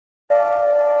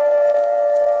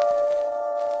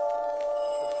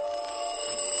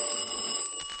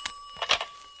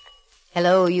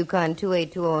Hello, Yukon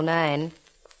 28209.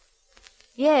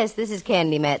 Yes, this is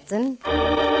Candy Matson.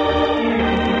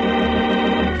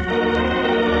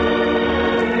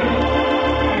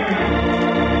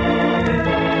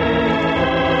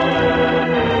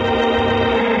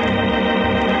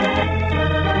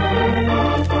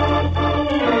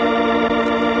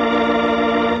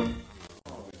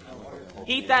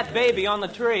 Eat that baby on the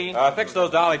tree. Fix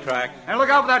those dolly tracks. And look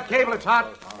out for that cable, it's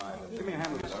hot. Give me a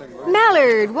hand with this thing.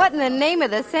 Mallard, what in the name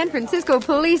of the San Francisco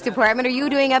Police Department are you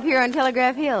doing up here on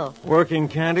Telegraph Hill? Working,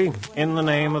 Candy, in the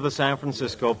name of the San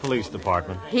Francisco Police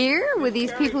Department. Here, with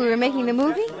these people who are making the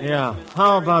movie? Yeah,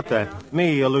 how about that?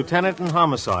 Me, a lieutenant in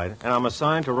homicide, and I'm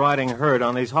assigned to riding herd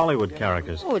on these Hollywood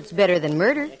characters. Oh, it's better than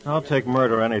murder. I'll take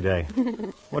murder any day.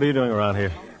 What are you doing around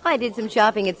here? I did some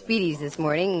shopping at Speedy's this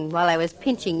morning. While I was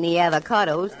pinching the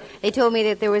avocados, they told me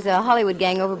that there was a Hollywood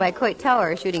gang over by Coit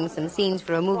Tower shooting some scenes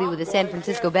for a movie with a San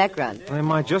Francisco background. They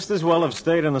might just as well have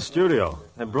stayed in the studio.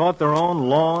 They brought their own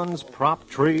lawns, prop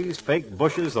trees, fake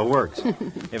bushes, the works.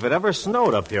 If it ever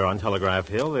snowed up here on Telegraph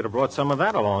Hill, they'd have brought some of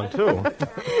that along, too.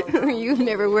 You've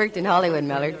never worked in Hollywood,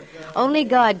 Mallard. Only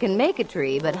God can make a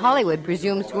tree, but Hollywood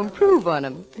presumes to improve on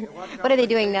them. What are they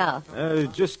doing now?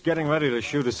 Just getting ready to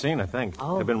shoot a scene, I think.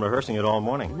 Oh. They've been rehearsing it all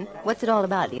morning. What's it all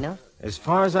about, do you know? As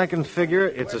far as I can figure,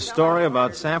 it's a story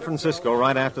about San Francisco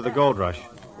right after the gold rush.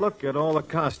 Look at all the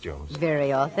costumes.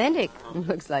 Very authentic.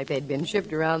 Looks like they'd been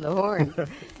shipped around the Horn.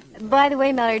 By the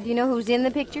way, Mallard, do you know who's in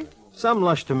the picture? Some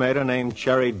lush tomato named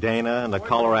Cherry Dana and the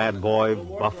Colorado boy,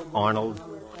 Buff Arnold.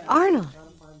 Arnold?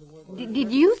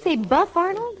 Did you say Buff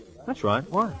Arnold? That's right.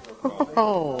 Why?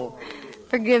 Oh,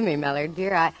 forgive me, Mallard,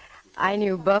 dear. I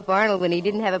knew Buff Arnold when he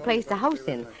didn't have a place to house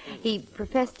in. He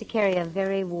professed to carry a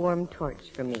very warm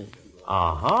torch for me.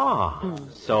 Aha.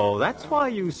 So that's why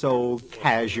you so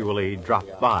casually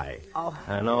dropped by. Oh.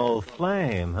 An old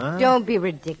flame, huh? Don't be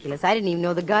ridiculous. I didn't even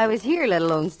know the guy was here, let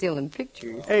alone still in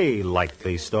pictures. A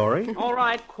likely story. All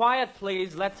right, quiet,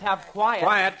 please. Let's have quiet.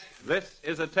 Quiet. This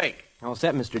is a take. All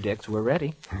set, Mr. Dix. We're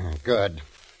ready. Good.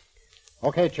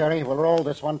 Okay, Cherry, we'll roll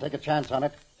this one, take a chance on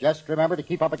it. Just remember to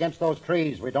keep up against those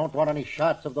trees. We don't want any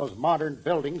shots of those modern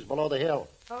buildings below the hill.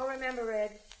 Oh, remember, Red.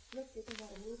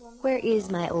 Where is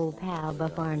my old pal,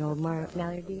 Buff Arnold,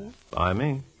 Mallard, dear? By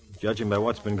me. Judging by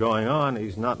what's been going on,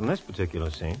 he's not in this particular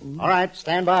scene. All right,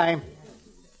 stand by.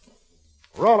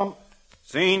 Roll 'em.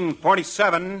 Scene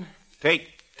 47, take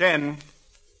 10.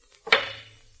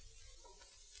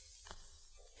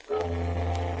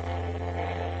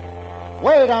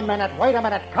 Wait a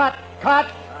minute. Cut.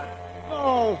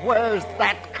 Oh, where's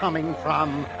that coming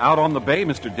from? Out on the bay,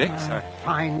 Mr. Dix.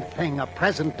 Fine thing, a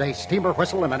present-day steamer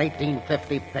whistle in an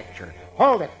 1850 picture.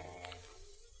 Hold it.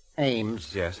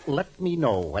 Ames. Yes? Let me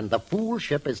know when the fool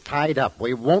ship is tied up.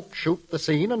 We won't shoot the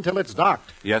scene until it's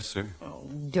docked. Yes, sir.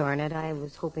 Darn it, I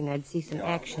was hoping I'd see some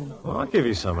action. Well, I'll give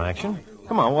you some action.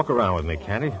 Come on, walk around with me,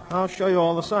 Candy. I'll show you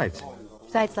all the sights.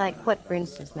 Sights like what, for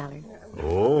instance, Mallard?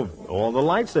 Oh, all the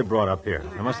lights they brought up here.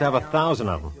 They must have 1,000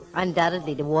 of them.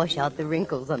 Undoubtedly to wash out the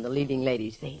wrinkles on the leading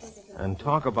lady's face. And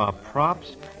talk about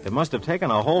props. It must have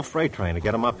taken a whole freight train to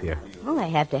get them up here. Well, I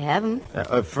have to have them.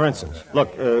 For instance,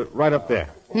 look, right up there.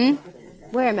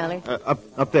 Where, Mallard?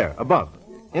 Up there, above.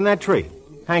 In that tree,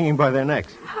 hanging by their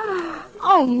necks.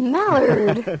 Oh,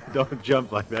 Mallard! Don't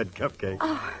jump like that, Cupcake.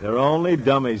 Oh. They're only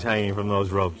dummies hanging from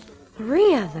those ropes.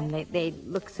 3 of them. They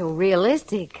look so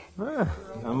realistic. I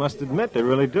must admit, they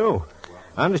really do.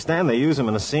 I understand they use them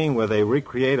in a scene where they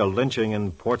recreate a lynching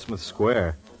in Portsmouth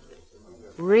Square.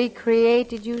 Recreate,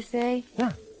 did you say?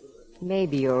 Yeah.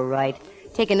 Maybe you're right.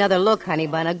 Take another look, honey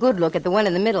bun, a good look at the one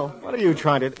in the middle. What are you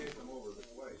trying to...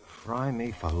 Fry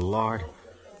me for lard.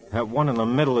 That one in the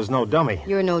middle is no dummy.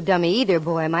 You're no dummy either,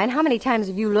 boy mine. How many times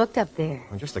have you looked up there?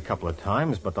 Well, just a couple of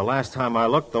times, but the last time I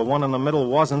looked, the one in the middle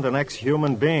wasn't an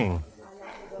ex-human being.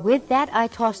 With that, I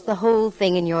toss the whole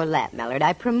thing in your lap, Mallard.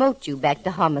 I promote you back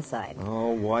to homicide.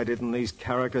 Oh, why didn't these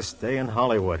characters stay in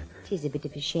Hollywood? 'Tis a bit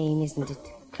of a shame, isn't it?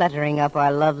 Cluttering up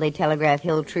our lovely Telegraph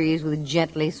Hill trees with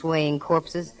gently swaying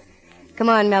corpses. Come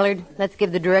on, Mallard. Let's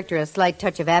give the director a slight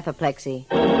touch of apoplexy.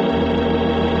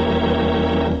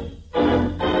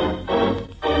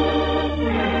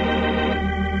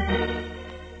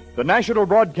 The National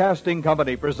Broadcasting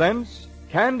Company presents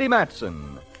Candy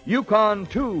Matson, Yukon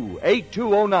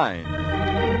 28209.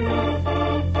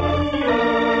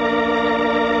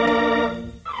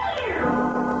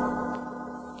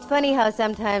 It's funny how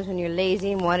sometimes when you're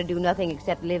lazy and want to do nothing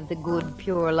except live the good,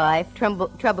 pure life,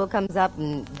 trouble comes up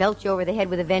and belts you over the head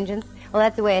with a vengeance. Well,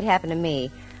 that's the way it happened to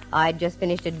me. I'd just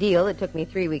finished a deal that took me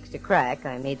 3 weeks to crack.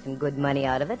 I made some good money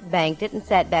out of it, banked it, and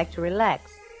sat back to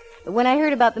relax. When I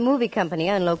heard about the movie company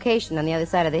on location on the other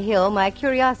side of the hill, my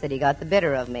curiosity got the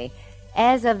better of me.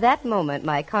 As of that moment,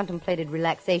 my contemplated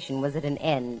relaxation was at an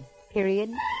end.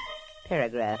 Period.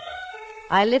 Paragraph.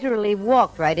 I literally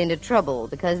walked right into trouble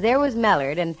because there was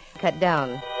Mallard and cut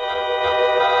down.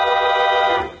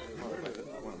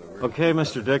 Okay,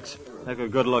 Mr. Dix. Take a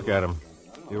good look at him.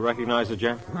 You recognize the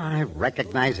gent? I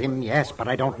recognize him, yes, but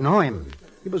I don't know him.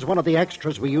 He was one of the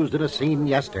extras we used in a scene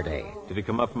yesterday. Did he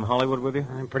come up from Hollywood with you?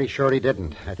 I'm pretty sure he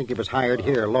didn't. I think he was hired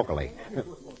here locally.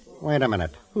 Wait a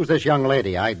minute. Who's this young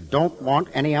lady? I don't want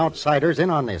any outsiders in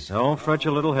on this. Don't fret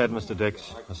your little head, Mr.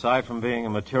 Dix. Aside from being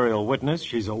a material witness,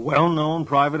 she's a well-known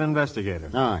private investigator.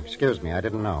 Ah, excuse me. I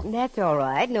didn't know. That's all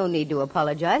right. No need to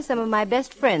apologize. Some of my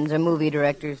best friends are movie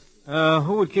directors.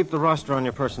 Who would keep the roster on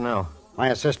your personnel? My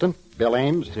assistant, Bill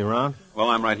Ames. Is he around? Well,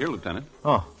 I'm right here, Lieutenant.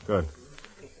 Oh, good.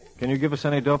 Can you give us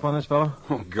any dope on this fellow?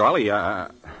 Oh, golly, I'm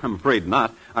afraid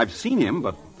not. I've seen him,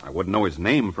 but I wouldn't know his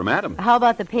name from Adam. How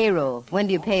about the payroll? When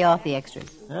do you pay off the extras?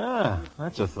 Ah,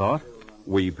 that's a thought.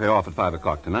 We pay off at 5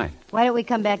 o'clock tonight. Why don't we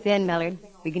come back then, Mallard?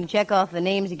 We can check off the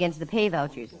names against the pay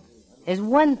vouchers. There's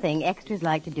one thing extras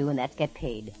like to do, and that's get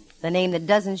paid. The name that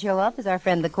doesn't show up is our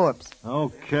friend the corpse.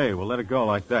 Okay, we'll let it go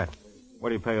like that. What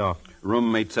do you pay off?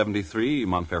 Room 873,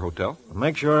 Montfair Hotel.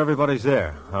 Make sure everybody's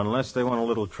there, unless they want a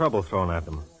little trouble thrown at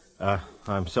them.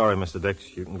 I'm sorry, Mr.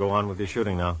 Dix. You can go on with your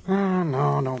shooting now.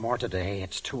 No more today.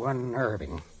 It's too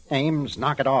unnerving. Ames,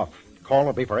 knock it off. Call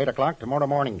will be for 8 o'clock tomorrow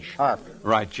morning, sharp.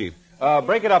 Right, Chief.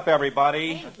 Break it up,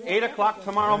 everybody. 8 o'clock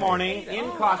tomorrow morning in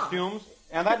costumes,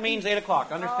 and that means 8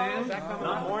 o'clock. Understand?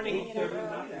 Not morning.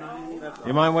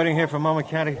 You mind waiting here for a moment,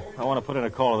 Candy? I want to put in a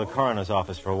call to the coroner's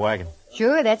office for a wagon.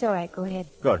 Sure, that's all right. Go ahead.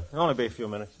 Good. It'll only be a few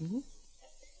minutes.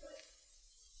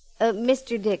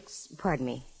 Mr. Dix, pardon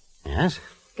me. Yes?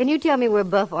 Can you tell me where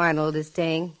Buff Arnold is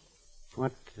staying?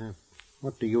 What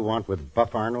do you want with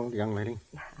Buff Arnold, young lady?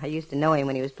 I used to know him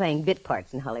when he was playing bit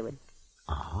parts in Hollywood.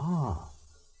 Oh.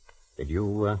 Did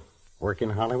you work in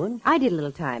Hollywood? I did a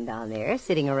little time down there,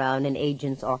 sitting around in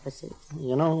agents' offices.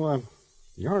 You know,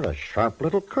 you're a sharp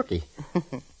little cookie.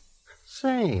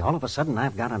 Say, all of a sudden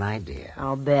I've got an idea.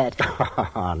 I'll bet.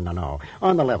 No.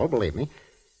 On the level, believe me.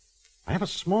 I have a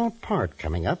small part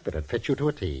coming up that'd fit you to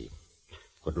a T.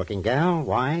 Good-looking gal,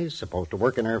 wise, supposed to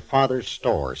work in her father's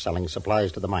store selling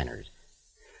supplies to the miners.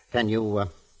 Can you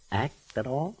act at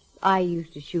all? I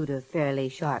used to shoot a fairly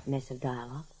sharp mess of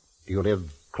dialogue. Do you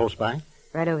live close by?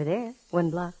 Right over there, 1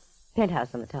 block.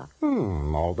 Penthouse on the top.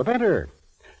 All the better.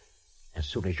 As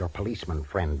soon as your policeman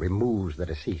friend removes the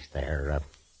deceased there,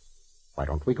 why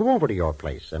don't we go over to your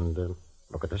place and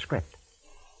look at the script?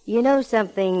 You know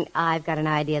something? I've got an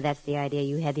idea that's the idea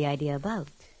you had the idea about.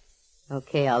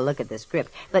 Okay, I'll look at the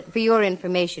script. But for your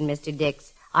information, Mr.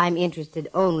 Dix, I'm interested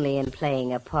only in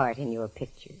playing a part in your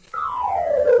picture.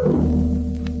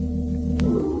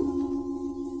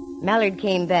 Mallard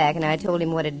came back, and I told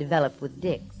him what had developed with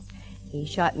Dix. He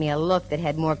shot me a look that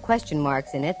had more question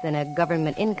marks in it than a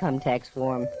government income tax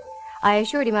form. I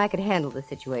assured him I could handle the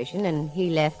situation, and he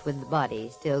left with the body,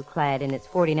 still clad in its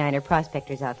 49er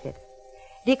prospector's outfit.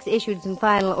 Dix issued some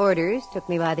final orders, took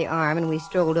me by the arm, and we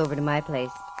strolled over to my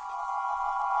place.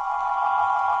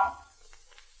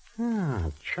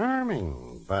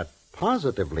 Charming, but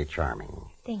positively charming.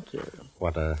 Thank you.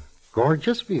 What a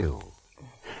gorgeous view.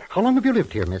 How long have you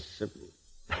lived here, Miss...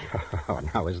 Oh,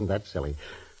 now, isn't that silly?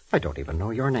 I don't even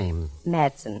know your name.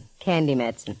 Matson. Candy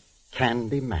Matson.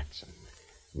 Candy Matson.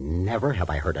 Never have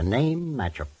I heard a name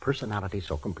match a personality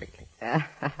so completely.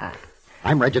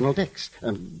 I'm Reginald Dix.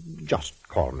 Just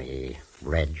call me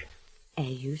Reg. As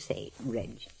you say,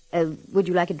 Reg. Would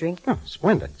you like a drink? Oh,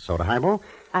 splendid. Soda highball?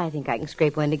 I think I can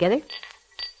scrape one together.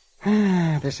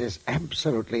 This is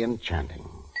absolutely enchanting.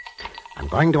 I'm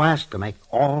going to ask to make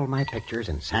all my pictures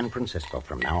in San Francisco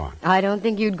from now on. I don't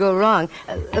think you'd go wrong.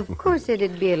 Of course,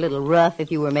 it'd be a little rough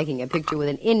if you were making a picture with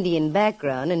an Indian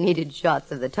background and needed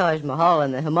shots of the Taj Mahal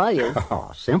and the Himalayas.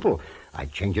 Oh, simple.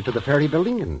 I'd change it to the Ferry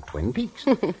Building in Twin Peaks.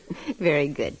 Very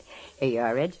good. Here you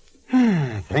are, Reg.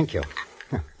 Thank you.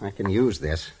 I can use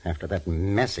this after that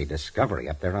messy discovery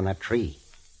up there on that tree.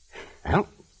 Well,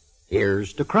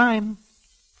 here's to crime.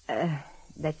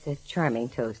 That's a charming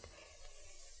toast.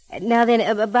 Now then,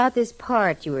 about this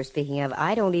part you were speaking of,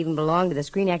 I don't even belong to the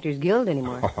Screen Actors Guild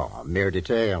anymore. Oh, a mere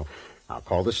detail. I'll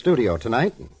call the studio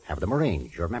tonight and have them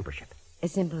arrange your membership.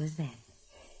 As simple as that.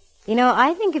 You know,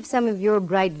 I think if some of your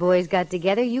bright boys got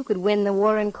together, you could win the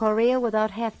war in Korea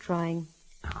without half trying.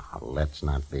 Oh, let's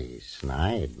not be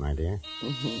snide, my dear.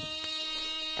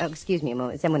 Mm-hmm. Oh, excuse me a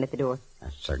moment. Someone at the door.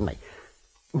 Certainly.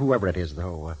 Whoever it is,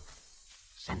 though,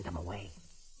 send them away.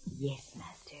 Yes,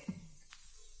 Master.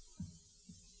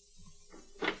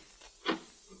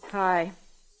 Hi.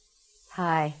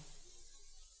 Hi.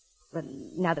 But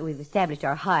now that we've established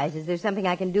our highs, is there something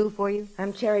I can do for you?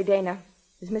 I'm Cherry Dana.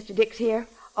 Is Mr. Dix here?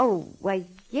 Oh, why,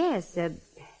 yes.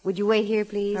 Would you wait here,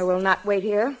 please? I will not wait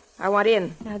here. I want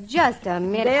in. Now, just a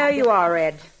minute. There you are,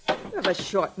 Ed. You have a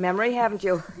short memory, haven't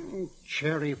you?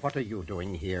 Cherry, what are you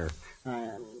doing here?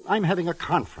 I'm having a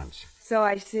conference. So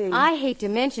I see. I hate to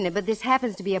mention it, but this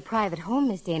happens to be a private home,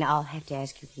 Miss Dana. I'll have to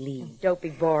ask you to leave. Don't be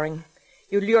boring.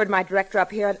 You lured my director up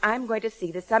here, and I'm going to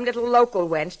see that some little local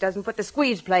wench doesn't put the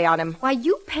squeeze play on him. Why,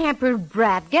 you pampered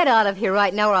brat. Get out of here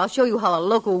right now, or I'll show you how a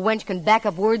local wench can back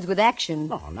up words with action.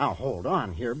 Oh, now hold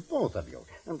on here, both of you.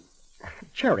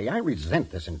 Cherry, I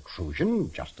resent this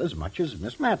intrusion just as much as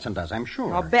Miss Matson does, I'm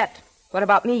sure. I'll bet. What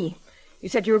about me? You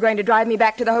said you were going to drive me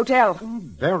back to the hotel.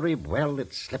 Very well,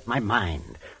 it slipped my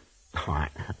mind. Oh,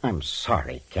 I'm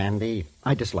sorry, Candy.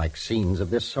 I dislike scenes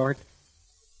of this sort.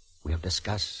 We'll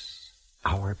discuss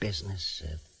our business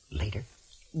later.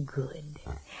 Good.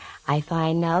 I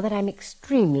find now that I'm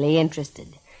extremely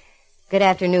interested. Good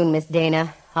afternoon, Miss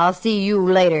Dana. I'll see you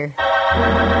later.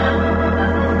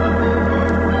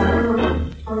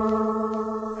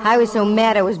 I was so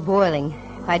mad I was boiling.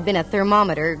 If I'd been a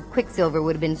thermometer, quicksilver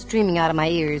would have been streaming out of my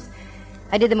ears.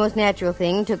 I did the most natural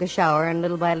thing, took a shower, and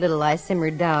little by little I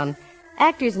simmered down.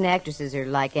 Actors and actresses are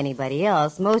like anybody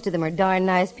else. Most of them are darn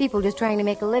nice people just trying to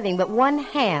make a living, but one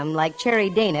ham like Cherry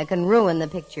Dana can ruin the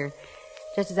picture.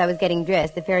 Just as I was getting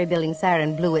dressed, the ferry building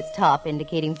siren blew its top,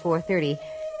 indicating 4:30.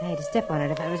 I had to step on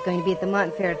it if I was going to be at the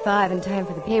Montfair at 5 in time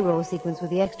for the payroll sequence with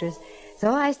the extras.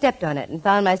 So I stepped on it and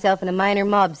found myself in a minor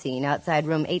mob scene outside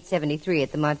room 873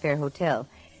 at the Montfair Hotel.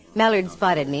 Mallard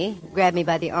spotted me, grabbed me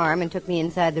by the arm, and took me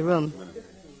inside the room.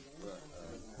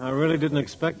 I really didn't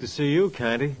expect to see you,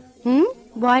 Candy.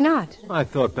 Why not? I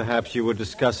thought perhaps you were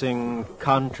discussing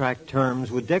contract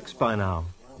terms with Dix by now.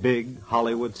 Big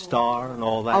Hollywood star and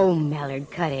all that. Oh,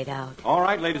 Mallard, cut it out. All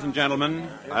right, ladies and gentlemen,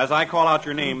 as I call out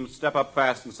your names, step up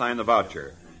fast and sign the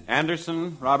voucher.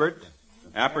 Anderson, Robert.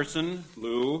 Apperson,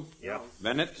 Lou. Yep.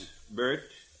 Bennett, Bert,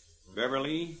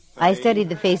 Beverly. I studied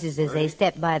the faces as they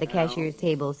stepped by the cashier's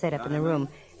table set up in the room.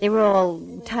 They were all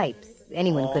types.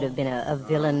 Anyone could have been a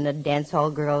villain, a dance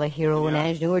hall girl, a hero, an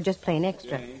ingenue, or just plain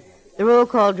extra. The roll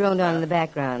call droned on in the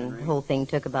background. The whole thing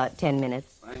took about 10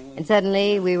 minutes. And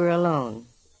suddenly we were alone.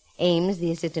 Ames,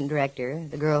 the assistant director,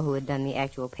 the girl who had done the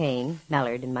actual paying,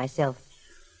 Mallard, and myself.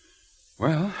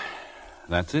 Well,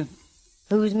 that's it.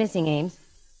 Who's missing, Ames?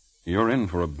 You're in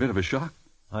for a bit of a shock.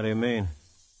 How do you mean?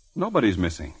 Nobody's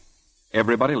missing.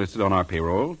 Everybody listed on our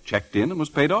payroll checked in and was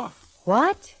paid off.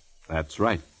 What? That's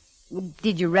right.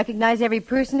 Did you recognize every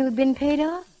person who had been paid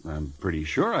off? I'm pretty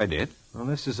sure I did. Well,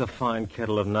 this is a fine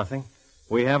kettle of nothing.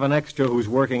 We have an extra who's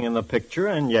working in the picture,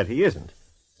 and yet he isn't.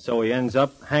 So he ends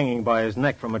up hanging by his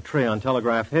neck from a tree on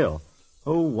Telegraph Hill.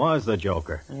 Who was the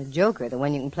Joker? The Joker, the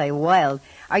one you can play wild.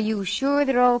 Are you sure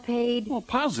they're all paid? Well,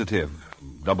 positive.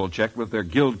 Double-checked with their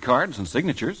guild cards and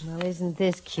signatures. Well, isn't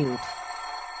this cute?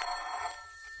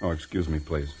 Oh, excuse me,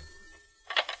 please.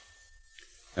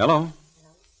 Hello?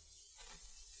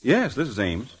 Yes, this is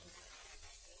Ames.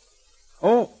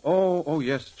 Oh,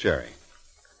 yes, Cherry.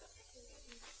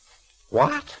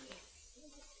 What?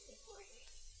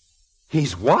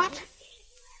 He's what?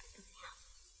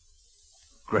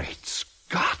 Great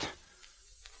Scott.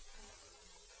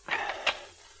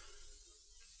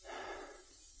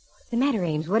 What's the matter,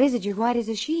 Ames? What is it? You're white as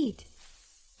a sheet.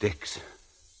 Dix.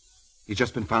 He's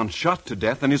just been found shot to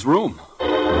death in his room.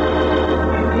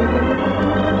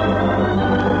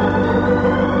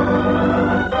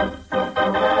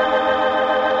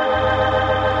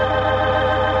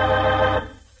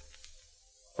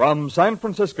 From San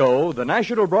Francisco, the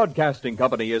National Broadcasting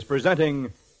Company is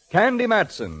presenting Candy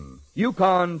Matson,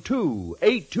 Yukon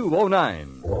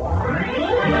 28209.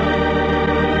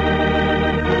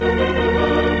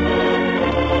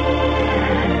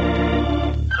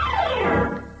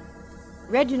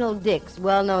 Reginald Dix,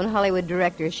 well-known Hollywood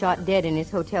director, shot dead in his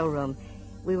hotel room.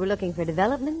 We were looking for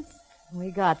developments.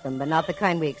 We got them, but not the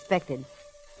kind we expected.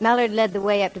 Mallard led the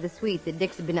way up to the suite that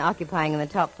Dix had been occupying on the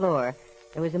top floor.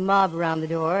 There was a mob around the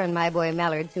door, and my boy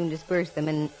Mallard soon dispersed them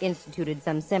and instituted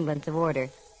some semblance of order.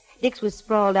 Dix was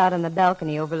sprawled out on the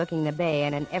balcony overlooking the bay,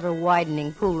 and an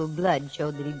ever-widening pool of blood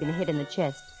showed that he'd been hit in the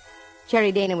chest.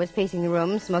 Cherry Dana was pacing the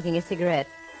room, smoking a cigarette.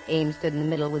 Ames stood in the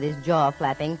middle with his jaw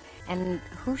flapping. And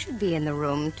who should be in the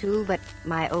room, too, but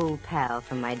my old pal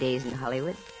from my days in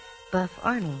Hollywood, Buff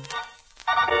Arnold.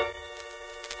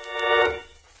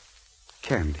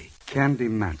 Candy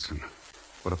Matson.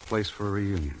 What a place for a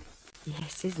reunion.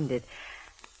 Yes, isn't it?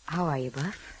 How are you,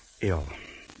 Buff? Ill.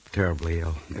 Terribly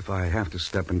ill. If I have to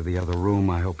step into the other room,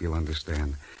 I hope you'll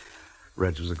understand.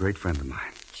 Reg was a great friend of mine.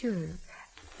 Sure.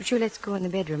 Sure, let's go in the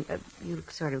bedroom. You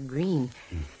look sort of green.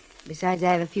 Besides,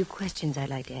 I have a few questions I'd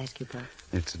like to ask you, Buff.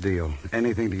 It's a deal.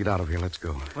 Anything to get out of here. Let's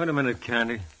go. Wait a minute,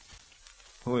 Candy.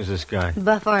 Who is this guy?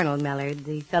 Buff Arnold, Mallard,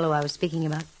 the fellow I was speaking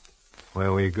about.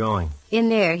 Where were you going? In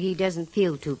there, he doesn't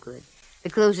feel too good. The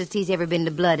closest he's ever been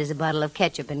to blood is a bottle of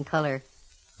ketchup in color.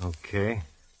 Okay.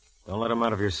 Don't let him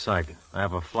out of your sight. I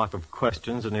have a flock of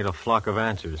questions and need a flock of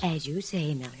answers. As you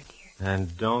say, Mallard, dear.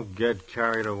 And don't get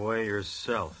carried away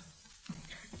yourself.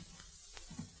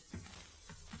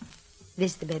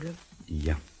 This the bedroom?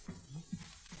 Yeah.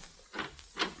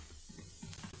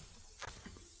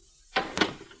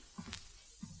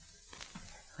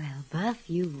 Well, Buff,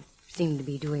 you seem to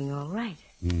be doing all right.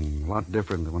 A lot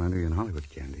different than when I knew you in Hollywood,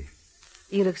 Candy.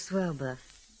 You look swell, Buff.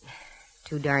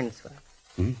 Too darn swell.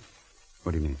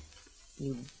 What do you mean?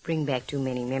 You bring back too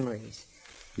many memories.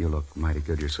 You look mighty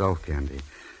good yourself, Candy.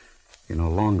 You're no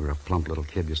longer a plump little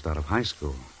kid just out of high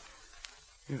school.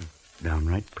 You're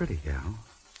downright pretty, gal.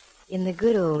 In the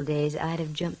good old days, I'd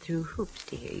have jumped through hoops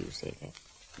to hear you say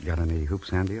that. Got any hoops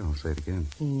handy? I'll say it again.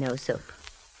 No soap.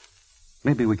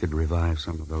 Maybe we could revive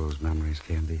some of those memories,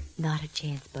 Candy. Not a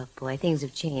chance, Buff boy. Things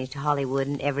have changed. Hollywood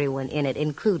and everyone in it,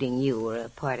 including you, are a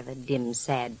part of a dim,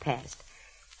 sad past.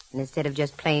 And instead of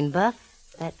just plain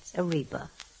Buff, that's a rebuff.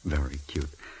 Very cute.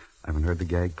 I haven't heard the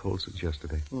gag pulled since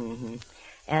yesterday.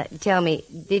 Tell me,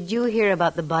 did you hear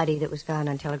about the body that was found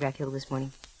on Telegraph Hill this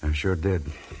morning? I sure did.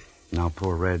 Now,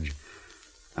 poor Reg.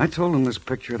 I told him this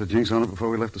picture had a jinx on it before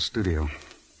we left the studio.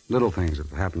 Little things that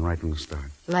happened right from the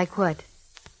start. Like what?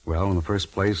 Well, in the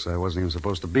first place, I wasn't even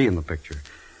supposed to be in the picture.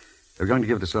 They were going to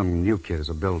give it to some new kid as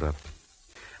a build-up.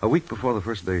 A week before the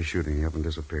first day of shooting, he up and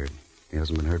disappeared. He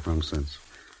hasn't been heard from since.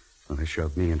 Well, they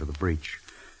shoved me into the breach.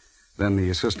 Then the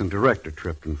assistant director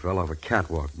tripped and fell off a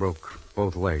catwalk, broke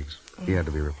both legs. He had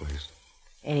to be replaced.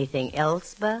 Anything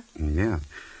else, Buff? Yeah.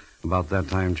 About that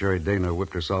time, Cherry Dana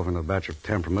whipped herself in a batch of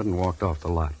temperament and walked off the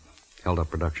lot. Held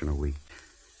up production a week.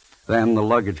 Then the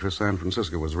luggage for San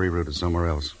Francisco was rerouted somewhere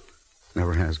else.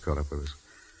 Never has caught up with us.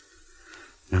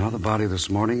 Now the body this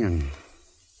morning and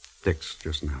Dick's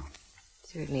just now.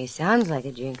 Certainly sounds like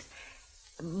a jinx.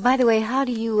 By the way, how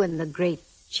do you and the great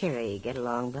Cherry get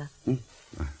along, Buff?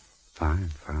 Fine.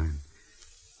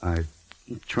 I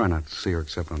try not to see her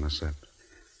except on the set.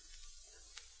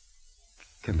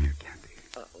 Come here, Candy.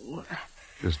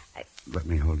 Just let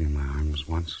me hold you in my arms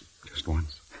once. Just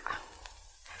once.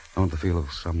 I want the feel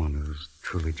of someone who's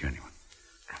truly genuine.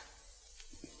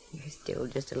 You're still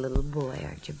just a little boy,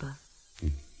 aren't you, Buff?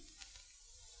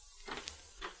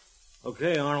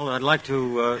 Okay, Arnold, I'd like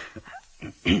to,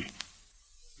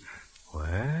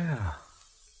 Well,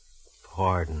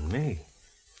 pardon me.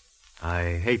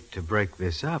 I hate to break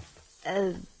this up,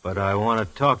 but I want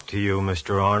to talk to you,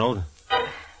 Mr. Arnold.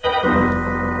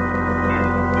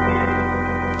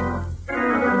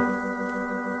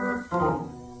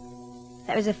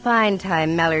 That was a fine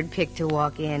time Mallard picked to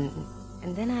walk in.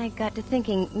 And then I got to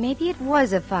thinking, maybe it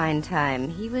was a fine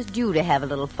time. He was due to have a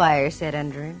little fire set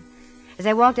under him. As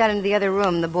I walked out into the other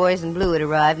room, the boys in blue had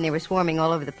arrived, and they were swarming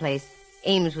all over the place.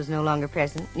 Ames was no longer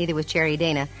present. Neither was Cherry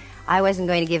Dana. I wasn't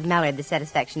going to give Mallard the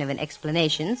satisfaction of an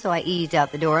explanation, so I eased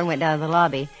out the door and went down to the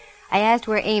lobby. I asked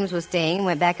where Ames was staying and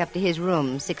went back up to his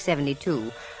room,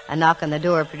 672. A knock on the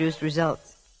door produced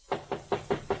results.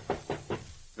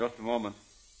 Just a moment.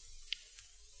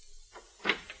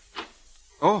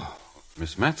 Oh,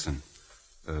 Miss Matson.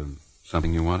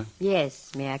 Something you wanted?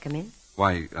 Yes, may I come in?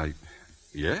 Why,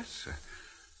 yes.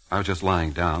 I was just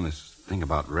lying down. This thing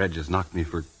about Reg has knocked me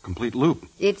for a complete loop.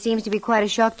 It seems to be quite a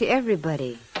shock to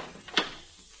everybody.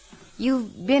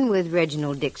 You've been with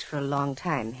Reginald Dix for a long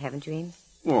time, haven't you, Ames?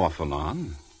 Well, off and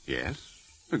on, yes.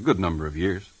 A good number of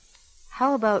years.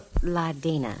 How about La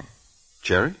Dana?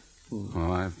 Cherry?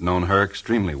 Well, I've known her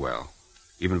extremely well,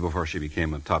 even before she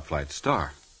became a top-flight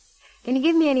star. Can you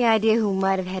give me any idea who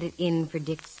might have had it in for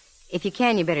Dix? If you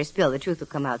can, you better spill. The truth will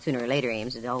come out sooner or later,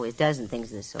 Ames. It always does in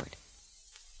things of this sort.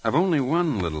 I've only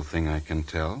one little thing I can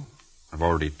tell. I've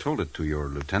already told it to your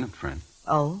lieutenant friend.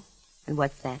 Oh? And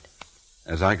what's that?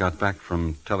 As I got back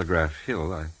from Telegraph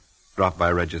Hill, I dropped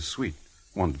by Reg's suite.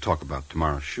 Wanted to talk about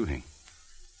tomorrow's shooting.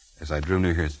 As I drew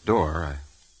near his door, I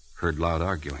heard loud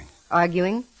arguing.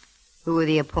 Arguing? Who were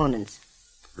the opponents?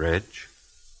 Reg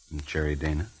and Cherry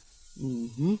Dana.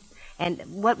 Mm-hmm. And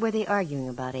what were they arguing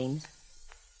about, Ames?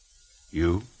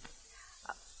 You?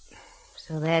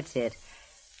 So that's it.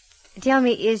 Tell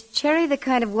me, is Cherry the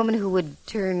kind of woman who would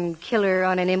turn killer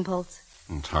on an impulse?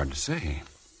 It's hard to say.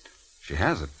 She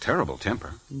has a terrible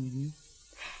temper. Mm-hmm.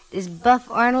 Does Buff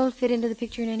Arnold fit into the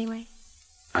picture in any way?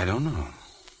 I don't know.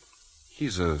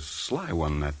 He's a sly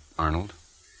one, that Arnold.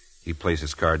 He plays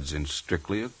his cards in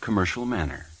strictly a commercial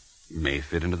manner. May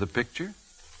fit into the picture.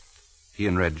 He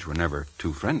and Reg were never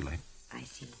too friendly. I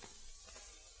see.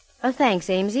 Well, thanks,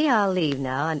 Amesy. I'll leave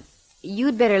now, and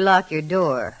you'd better lock your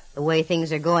door. The way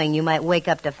things are going, you might wake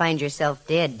up to find yourself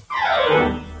dead.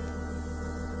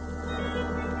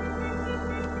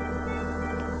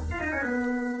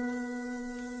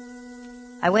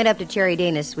 I went up to Cherry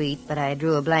Dana's suite, but I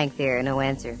drew a blank there, no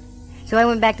answer. So I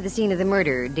went back to the scene of the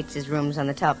murder, Dix's rooms on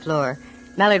the top floor.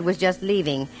 Mallard was just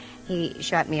leaving. He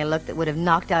shot me a look that would have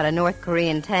knocked out a North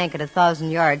Korean tank at 1,000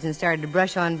 yards and started to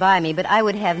brush on by me, but I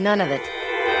would have none of it.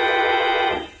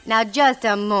 Now, just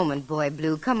a moment, Boy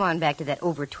Blue. Come on back to that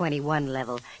over 21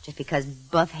 level. Just because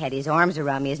Buff had his arms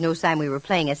around me is no sign we were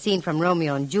playing a scene from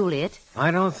Romeo and Juliet.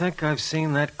 I don't think I've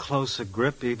seen that close a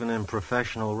grip even in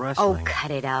professional wrestling. Oh,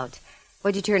 cut it out.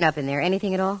 What'd you turn up in there?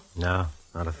 Anything at all? No,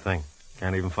 not a thing.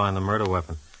 Can't even find the murder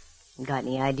weapon. Got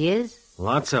any ideas?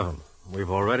 Lots of them.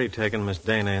 We've already taken Miss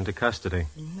Dana into custody.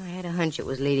 I had a hunch it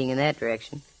was leading in that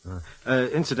direction.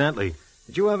 Incidentally,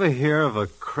 did you ever hear of a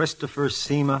Christopher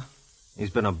Seema? He's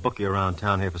been a bookie around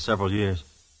town here for several years.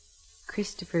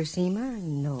 Christopher Seema?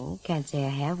 No, can't say I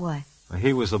have. Why?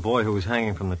 He was the boy who was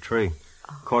hanging from the tree.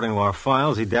 Oh. According to our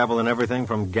files, he dabbled in everything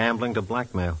from gambling to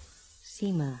blackmail.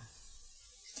 Seema.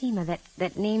 Seema,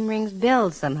 that name rings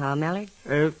bells somehow, Mallard.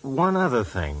 One other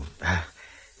thing.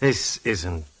 This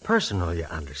isn't personal, you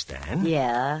understand?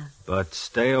 Yeah. But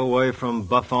stay away from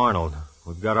Buff Arnold.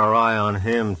 We've got our eye on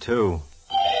him, too.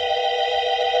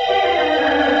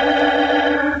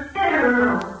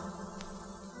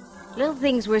 Little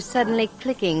things were suddenly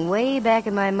clicking way back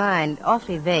in my mind.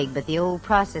 Awfully vague, but the old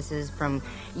processes from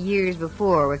years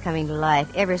before were coming to life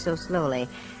ever so slowly.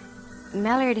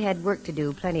 Mallard had work to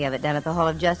do, plenty of it, down at the Hall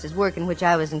of Justice, work in which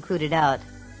I was included out.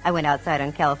 I went outside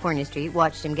on California Street,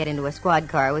 watched him get into a squad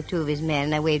car with two of his men,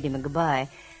 and I waved him a goodbye.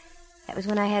 That was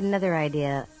when I had another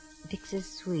idea. Dix's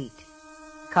suite.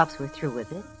 Cops were through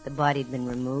with it. The body had been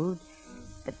removed.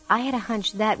 But I had a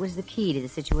hunch that was the key to the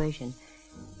situation.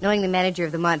 Knowing the manager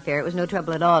of the Montfair, it was no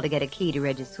trouble at all to get a key to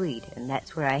Reg's suite, and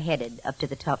that's where I headed, up to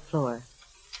the top floor.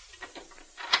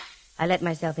 I let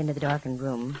myself into the darkened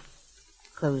room,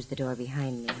 closed the door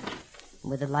behind me.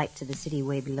 And with the lights of the city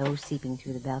way below seeping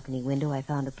through the balcony window, I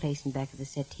found a place in back of the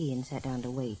settee and sat down to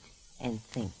wait and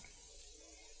think.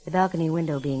 The balcony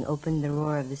window being opened, the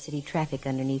roar of the city traffic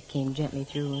underneath came gently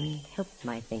through and helped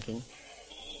my thinking.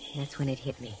 And that's when it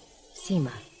hit me.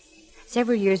 Seema.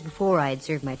 Several years before I had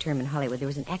served my term in Hollywood, there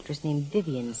was an actress named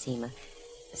Vivian Seema.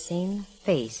 The same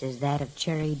face as that of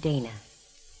Cherry Dana.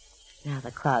 Now the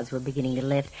clouds were beginning to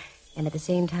lift, and at the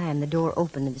same time the door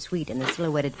opened in the suite and the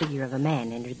silhouetted figure of a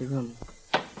man entered the room.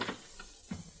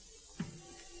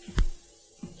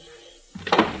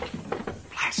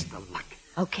 Blast the luck.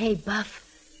 Okay, Buff.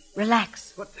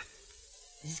 Relax. What?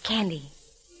 This is Candy.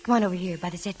 Come on over here by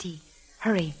the settee.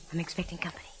 Hurry, I'm expecting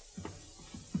company.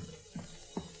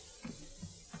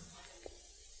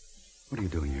 What are you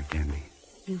doing here, Candy?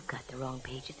 You've got the wrong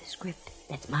page of the script.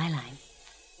 That's my line.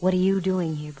 What are you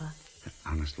doing here, Buff?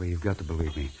 Honestly, you've got to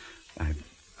believe me. I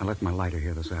left my lighter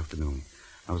here this afternoon.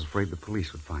 I was afraid the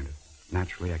police would find it.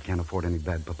 Naturally, I can't afford any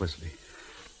bad publicity.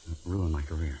 It'd ruin my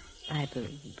career. I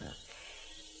believe you, Buff.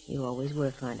 You always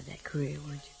were fond of that career,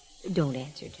 weren't you? Don't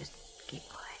answer, just keep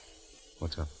quiet.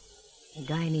 What's up? A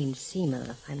guy named Seema,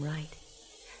 if I'm right.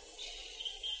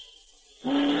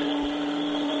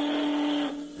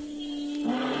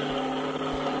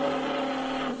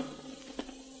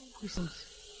 Since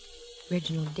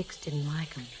Reginald Dix didn't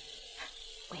like him.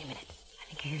 Wait a minute. I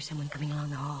think I hear someone coming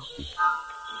along the hall.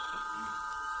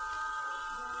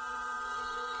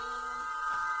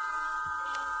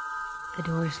 The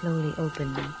door slowly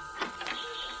opened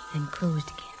and closed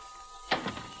again.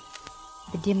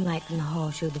 The dim light from the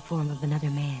hall showed the form of another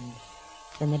man.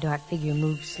 Then the dark figure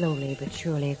moved slowly but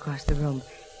surely across the room.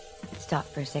 It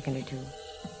stopped for a second or two,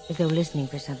 as though listening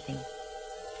for something.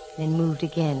 Then moved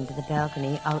again to the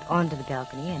balcony, out onto the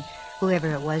balcony, and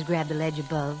whoever it was grabbed the ledge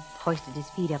above, hoisted his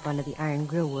feet up onto the iron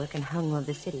grillwork, and hung over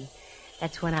the city.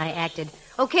 That's when I acted.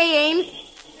 Okay, Ames,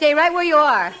 stay right where you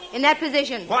are, in that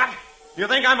position. What? You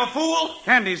think I'm a fool?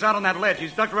 Candy's out on that ledge.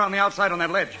 He's ducked around the outside on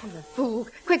that ledge. I'm a fool.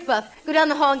 Quick, Buff, go down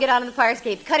the hall and get out on the fire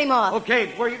escape. Cut him off.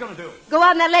 Okay, what are you going to do? Go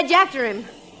out on that ledge after him.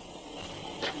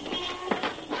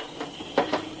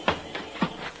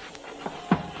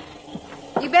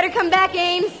 You better come back,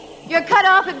 Ames. You're cut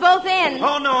off at both ends.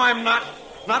 Oh, no, I'm not.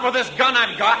 Not with this gun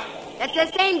I've got. That's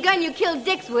the same gun you killed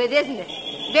Dix with, isn't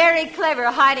it? Very clever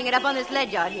hiding it up on this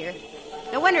ledge out here.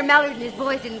 No wonder Mallard and his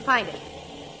boys didn't find it.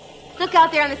 Look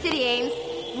out there on the city, Ames.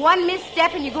 One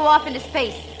misstep and you go off into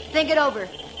space. Think it over.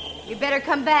 You better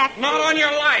come back. Not on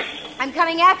your life. I'm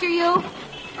coming after you.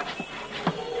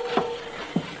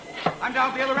 I'm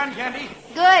down at the other end, Candy.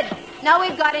 Good. Now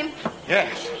we've got him.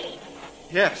 Yes.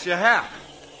 Yes, you have.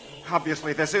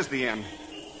 Obviously, this is the end.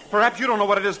 Perhaps you don't know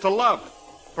what it is to love.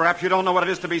 Perhaps you don't know what it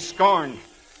is to be scorned.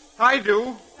 I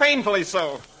do, painfully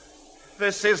so.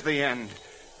 This is the end.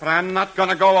 But I'm not going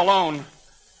to go alone.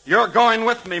 You're going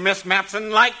with me, Miss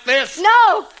Matson, like this.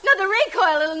 No, the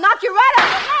recoil. It'll knock you right off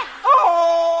the neck.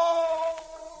 Oh!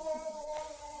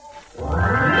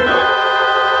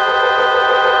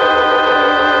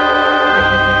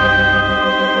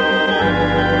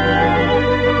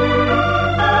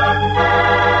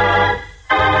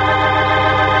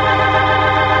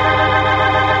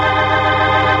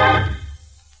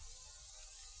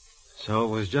 So it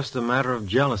was just a matter of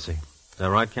jealousy. Is that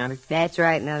right, Candy? That's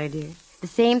right, Mallard, dear. The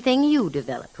same thing you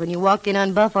developed when you walked in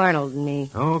on Buff Arnold and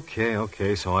me.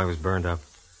 Okay, so I was burned up.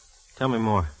 Tell me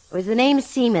more. It was the name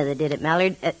Seema that did it,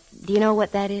 Mallard. Do you know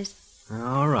what that is?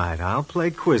 All right, I'll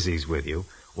play quizzies with you.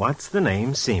 What's the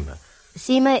name Seema?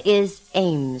 Seema is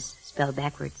Ames, spelled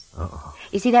backwards. Uh-oh.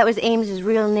 You see, that was Ames's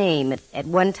real name. At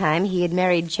one time, he had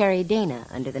married Cherry Dana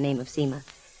under the name of Seema.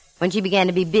 When she began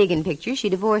to be big in pictures, she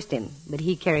divorced him, but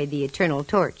he carried the eternal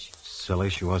torch. Silly,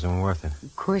 she wasn't worth it.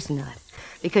 Of course not.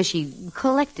 Because she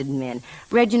collected men.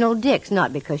 Reginald Dix,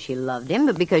 not because she loved him,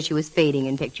 but because she was fading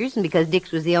in pictures, and because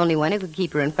Dix was the only one who could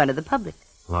keep her in front of the public.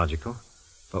 Logical.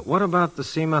 But what about the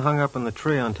Seema hung up in the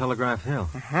tree on Telegraph Hill?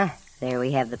 Uh-huh. There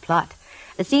we have the plot.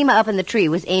 The Seema up in the tree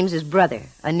was Ames's brother,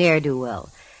 a ne'er-do-well.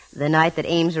 The night that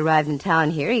Ames arrived in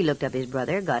town here, he looked up his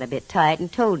brother, got a bit tight,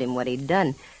 and told him what he'd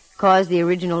done. Caused the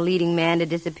original leading man to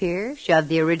disappear, shoved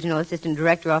the original assistant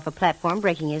director off a platform,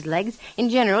 breaking his legs.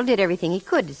 In general, did everything he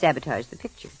could to sabotage the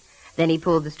picture. Then he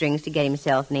pulled the strings to get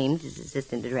himself named as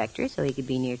assistant director so he could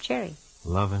be near Cherry.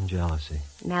 Love and jealousy.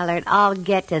 Mallard, I'll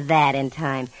get to that in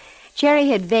time. Cherry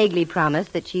had vaguely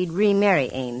promised that she'd remarry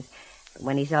Ames. But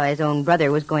when he saw his own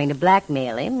brother was going to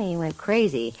blackmail him, he went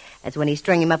crazy. That's when he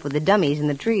strung him up with the dummies in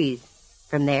the trees.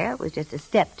 From there, it was just a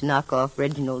step to knock off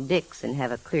Reginald Dix and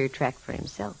have a clear track for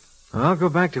himself. I'll go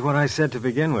back to what I said to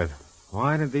begin with.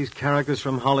 Why did these characters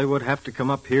from Hollywood have to come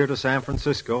up here to San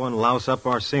Francisco and louse up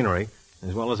our scenery,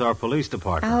 as well as our police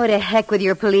department? Oh, to heck with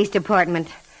your police department.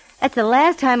 That's the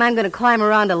last time I'm going to climb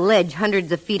around a ledge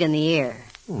hundreds of feet in the air.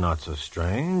 Not so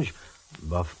strange.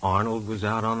 Buff Arnold was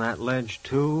out on that ledge,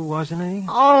 too, wasn't he?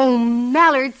 Oh,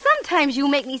 Mallard, sometimes you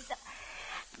make me so...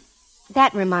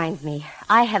 That reminds me,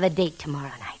 I have a date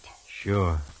tomorrow night.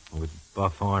 Sure, with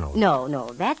Buff Arnold. No,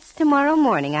 that's tomorrow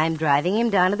morning. I'm driving him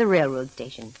down to the railroad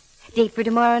station. Date for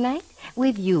tomorrow night?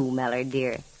 With you, Mallard,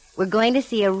 dear. We're going to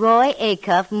see a Roy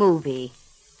Acuff movie.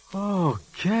 Oh,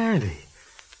 Candy.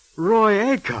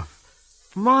 Roy Acuff.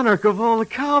 Monarch of all the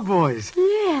cowboys.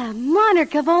 Yeah,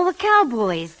 monarch of all the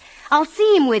cowboys. I'll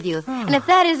see him with you. And if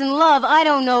that isn't love, I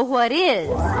don't know what is.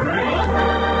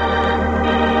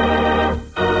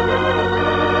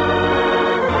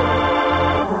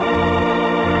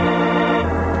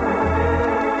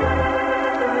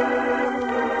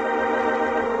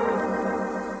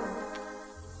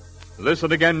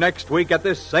 Listen again next week at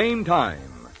this same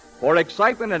time. For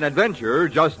excitement and adventure,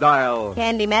 just dial...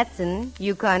 Candy Matson,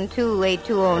 Yukon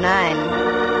 28209.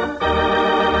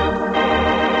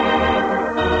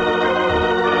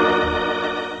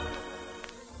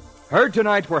 Heard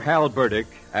tonight were Hal Burdick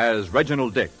as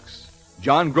Reginald Dix,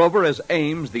 John Grover as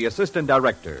Ames, the assistant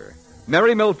director,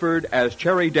 Mary Milford as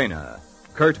Cherry Dana,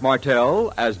 Kurt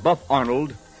Martell as Buff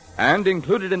Arnold, and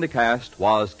included in the cast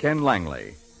was Ken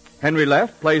Langley. Henry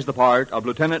Leff plays the part of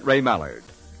Lieutenant Ray Mallard.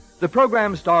 The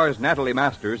program stars Natalie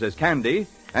Masters as Candy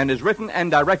and is written and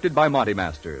directed by Monty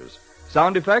Masters.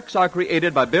 Sound effects are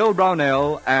created by Bill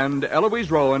Brownell, and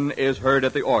Eloise Rowan is heard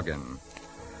at the organ.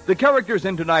 The characters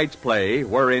in tonight's play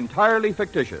were entirely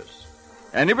fictitious.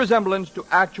 Any resemblance to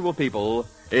actual people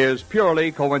is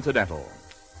purely coincidental.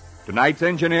 Tonight's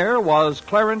engineer was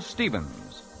Clarence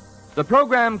Stevens. The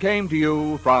program came to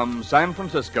you from San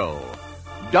Francisco.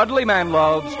 Dudley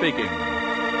Manlove speaking.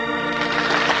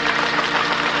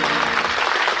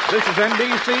 This is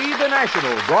NBC, the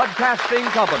National Broadcasting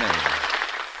Company.